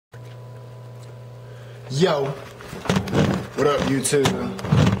Yo, what up, YouTube?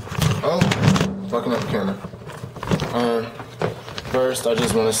 Oh, fucking up the camera. First, I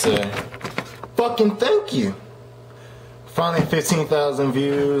just want to say, fucking thank you. Finally, 15,000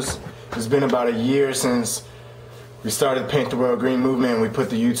 views. It's been about a year since we started Paint the World Green movement, and we put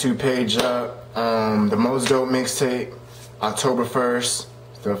the YouTube page up. The Most Dope mixtape, October 1st,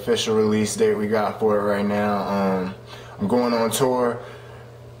 the official release date we got for it right now. I'm going on tour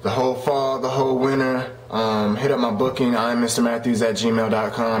the whole fall, the whole winter. Hit up my booking,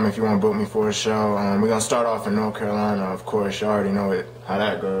 I'mMrMatthews@gmail.com if you want to book me for a show. We're going to start off in North Carolina, of course. You already know how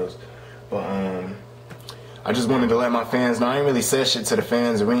that goes. But I just wanted to let my fans know. I ain't really said shit to the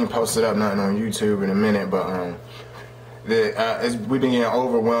fans. We ain't posted up nothing on YouTube in a minute, but we've been getting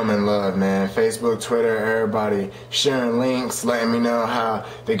overwhelming love, man. Facebook, Twitter, everybody sharing links, letting me know how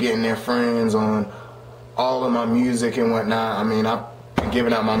they're getting their friends on all of my music and whatnot. I mean, I've been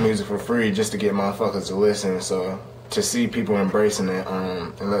giving out my music for free just to get motherfuckers to listen, so to see people embracing it,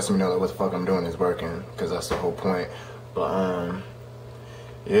 it lets me know that what the fuck I'm doing is working, because that's the whole point. But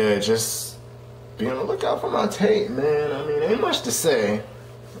yeah, just be on the lookout for my tape, man. I mean, ain't much to say.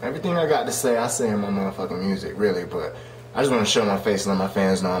 Everything I got to say, I say in my motherfucking music, really, but I just want to show my face and let my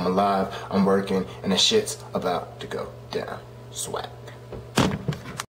fans know I'm alive, I'm working, and the shit's about to go down. Swag.